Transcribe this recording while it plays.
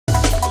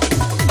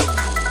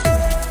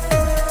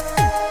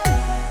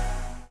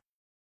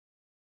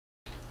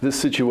This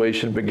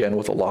situation began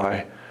with a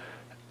lie,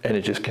 and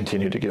it just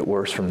continued to get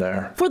worse from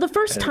there. For the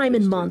first time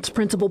in months,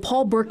 Principal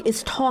Paul Burke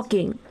is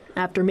talking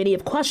after many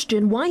have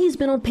questioned why he's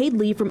been on paid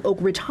leave from Oak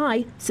Ridge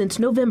High since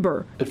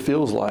November. It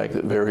feels like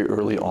that very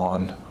early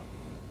on,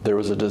 there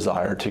was a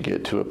desire to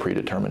get to a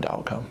predetermined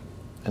outcome,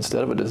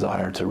 instead of a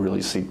desire to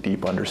really seek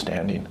deep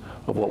understanding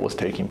of what was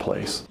taking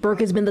place. Burke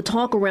has been the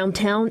talk around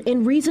town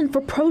and reason for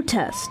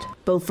protest,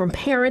 both from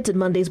parents at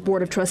Monday's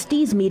Board of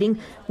Trustees meeting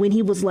when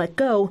he was let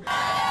go,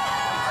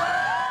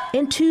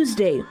 and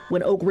Tuesday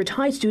when Oak Ridge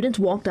High students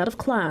walked out of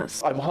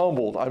class. I'm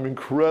humbled. I'm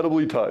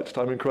incredibly touched.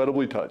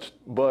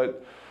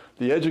 But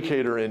the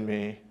educator in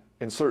me,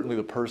 and certainly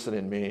the person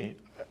in me,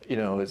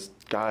 is,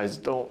 guys,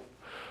 don't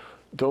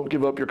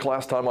give up your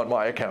class time on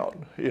my account.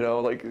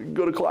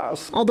 Go to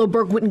class. Although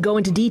Burke wouldn't go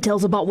into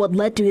details about what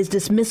led to his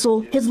dismissal,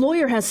 his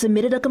lawyer has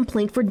submitted a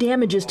complaint for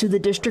damages to the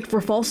district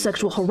for false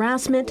sexual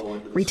harassment,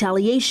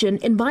 retaliation,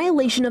 and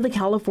violation of the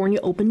California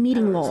open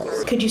meeting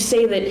laws. Could you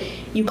say that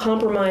you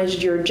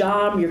compromised your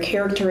job, your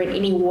character in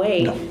any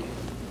way?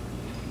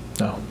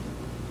 No.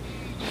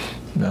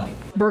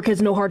 Burke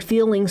has no hard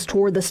feelings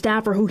toward the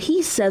staffer who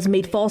he says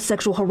made false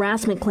sexual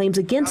harassment claims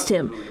against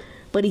him,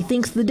 but he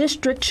thinks the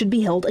district should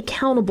be held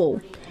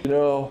accountable.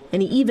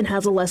 And he even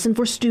has a lesson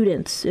for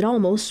students. It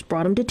almost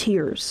brought him to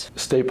tears.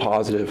 Stay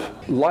positive.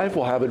 Life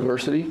will have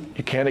adversity.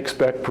 You can't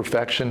expect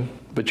perfection,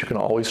 but you can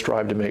always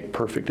strive to make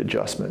perfect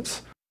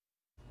adjustments.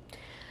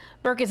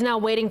 Burke is now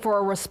waiting for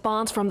a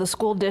response from the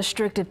school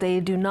district. If they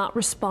do not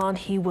respond,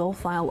 he will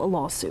file a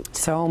lawsuit.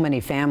 So many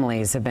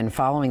families have been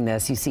following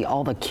this. You see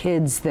all the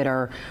kids that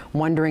are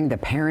wondering, the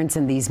parents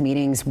in these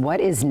meetings,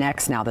 what is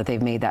next now that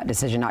they've made that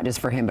decision, not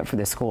just for him, but for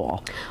the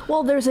school?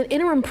 Well, there's an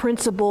interim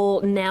principal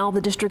now. The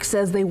district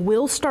says they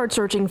will start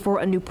searching for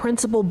a new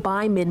principal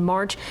by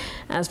mid-March.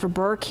 As for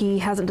Burke, he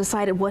hasn't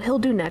decided what he'll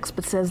do next,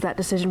 but says that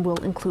decision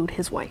will include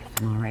his wife.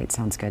 All right,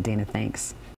 sounds good. Dana, thanks.